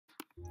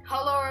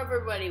Hello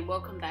everybody,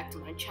 welcome back to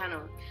my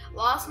channel.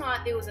 Last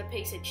night there was a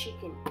piece of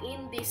chicken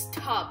in this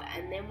tub,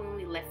 and then when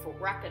we left for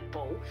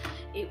racquetball,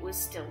 it was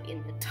still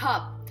in the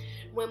tub.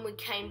 When we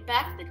came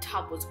back, the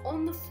tub was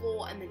on the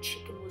floor and the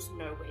chicken was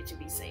nowhere to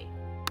be seen.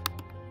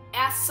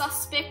 Our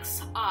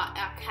suspects are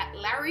our cat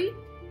Larry,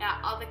 our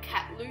other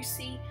cat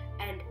Lucy,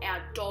 and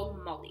our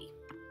dog Molly.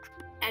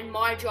 And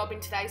my job in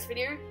today's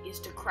video is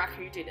to crack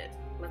who did it.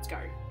 Let's go.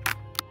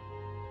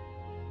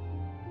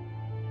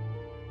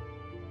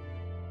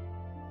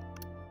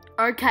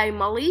 Okay,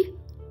 Molly,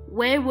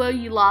 where were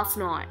you last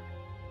night?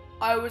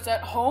 I was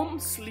at home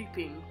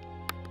sleeping.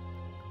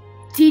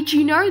 Did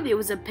you know there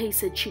was a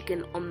piece of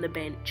chicken on the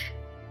bench?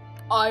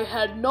 I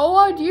had no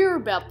idea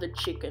about the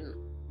chicken.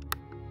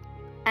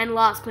 And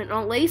last but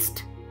not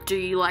least, do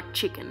you like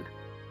chicken?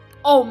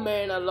 Oh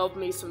man, I love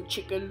me some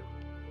chicken.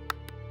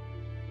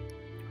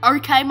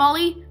 Okay,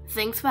 Molly,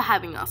 thanks for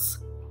having us.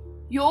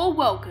 You're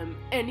welcome,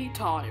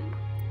 anytime.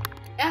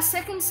 Our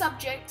second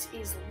subject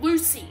is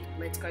Lucy.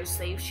 Let's go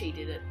see if she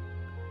did it.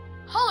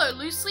 Hello,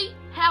 Lucy.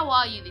 How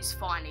are you this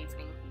fine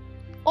evening?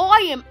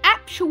 I am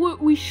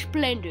absolutely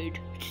splendid.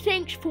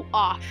 Thanks for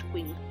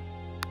asking.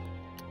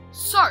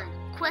 So,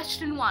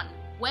 question 1.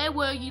 Where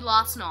were you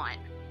last night?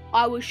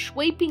 I was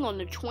sleeping on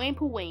the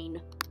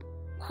trampoline.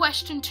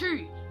 Question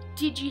 2.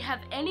 Did you have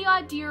any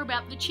idea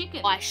about the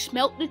chicken? I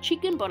smelt the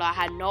chicken, but I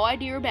had no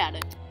idea about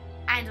it.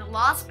 And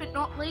last but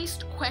not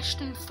least,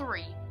 question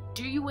 3.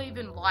 Do you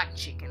even like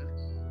chicken?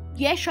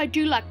 Yes, I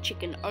do like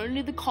chicken,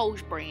 only the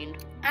Coles brand.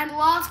 And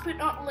last but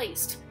not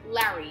least,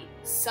 Larry,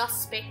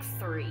 suspect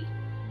 3.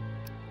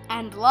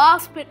 And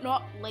last but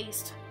not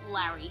least,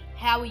 Larry,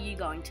 how are you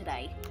going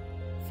today?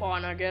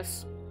 Fine, I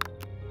guess.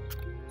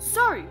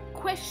 So,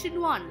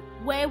 question 1,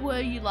 where were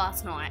you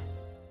last night?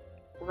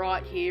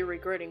 Right here,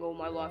 regretting all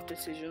my life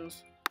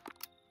decisions.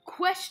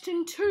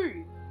 Question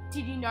 2,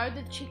 did you know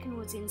the chicken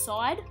was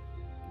inside?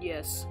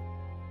 Yes.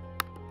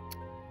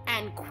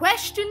 And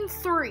question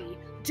 3,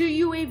 do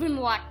you even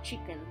like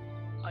chicken?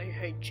 I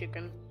hate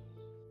chicken.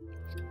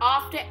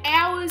 After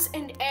hours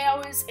and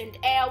hours and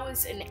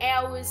hours and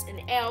hours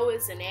and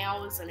hours and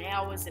hours and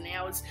hours and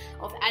hours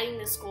of adding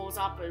the scores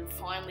up, and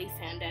finally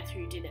found out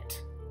who did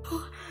it.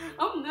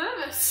 I'm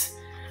nervous.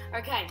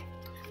 Okay,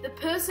 the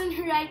person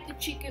who ate the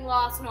chicken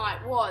last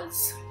night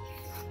was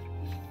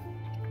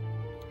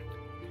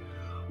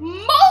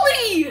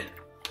Molly!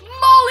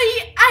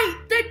 Molly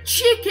ate the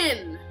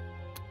chicken!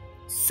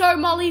 So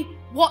Molly,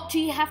 what do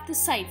you have to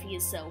say for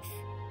yourself?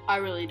 I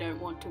really don't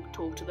want to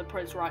talk to the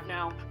press right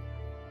now.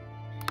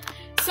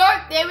 So,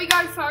 there we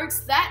go, folks.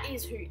 That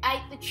is who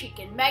ate the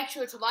chicken. Make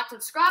sure to like and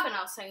subscribe, and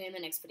I'll see you in the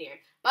next video.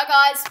 Bye,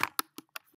 guys.